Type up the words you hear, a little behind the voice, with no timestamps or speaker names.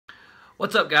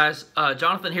What's up, guys?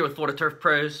 Jonathan here with Florida Turf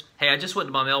Pros. Hey, I just went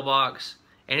to my mailbox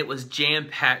and it was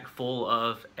jam-packed full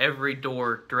of every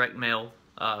door direct mail.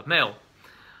 A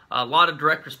lot of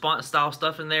direct response style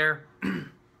stuff in there,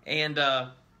 and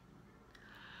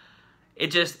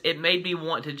it made me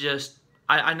want to just.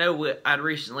 I know I'd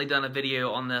recently done a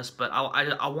video on this, but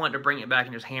I wanted to bring it back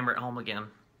and just hammer it home again.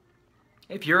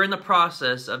 If you're in the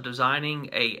process of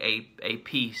designing a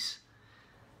piece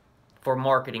for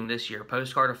marketing this year,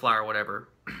 postcard or flyer, whatever,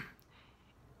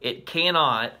 it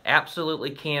absolutely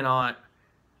cannot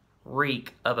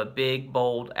reek of a big,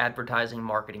 bold advertising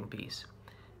marketing piece.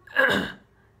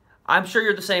 I'm sure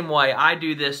you're the same way. I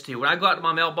do this too. When I go out to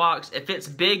my mailbox, if it's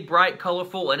big, bright,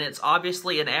 colorful, and it's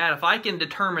obviously an ad, if I can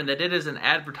determine that it is an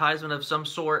advertisement of some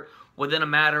sort within a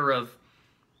matter of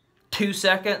 2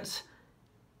 seconds,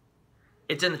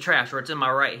 it's in the trash, or it's in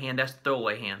my right hand. That's the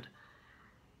throwaway hand.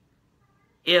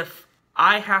 If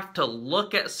I have to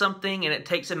look at something and it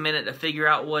takes a minute to figure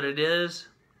out what it is,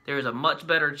 there's a much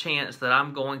better chance that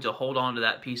I'm going to hold on to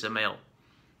that piece of mail.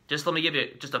 Just let me give you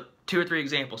just 2 or 3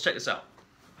 examples. Check this out.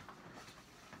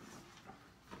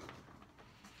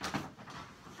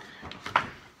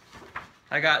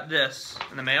 I got this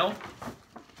in the mail.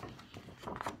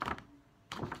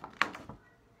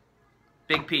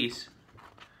 Big piece.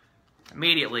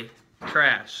 Immediately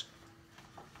trashed.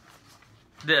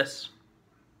 This.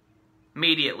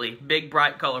 Immediately. Big,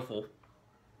 bright, colorful.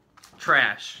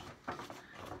 Trash.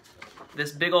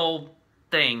 This big old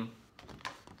thing.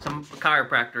 Some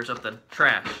chiropractor or something.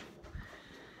 Trash.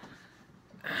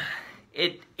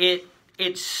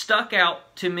 It stuck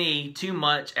out to me too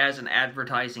much as an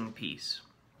advertising piece.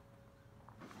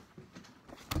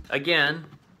 Again,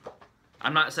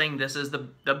 I'm not saying this is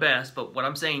the best, but what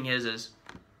I'm saying is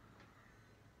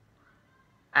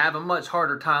I have a much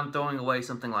harder time throwing away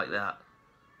something like that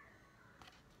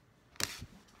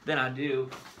than I do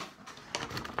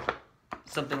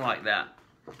something like that.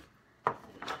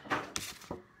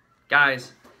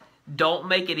 Guys, don't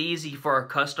make it easy for our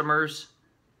customers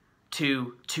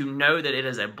to know that it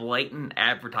is a blatant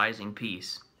advertising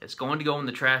piece. It's going to go in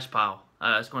the trash pile.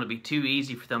 It's going to be too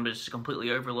easy for them to just completely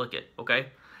overlook it, okay?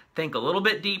 Think a little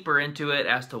bit deeper into it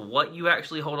as to what you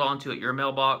actually hold on to at your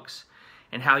mailbox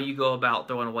and how you go about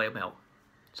throwing away mail.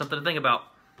 Something to think about.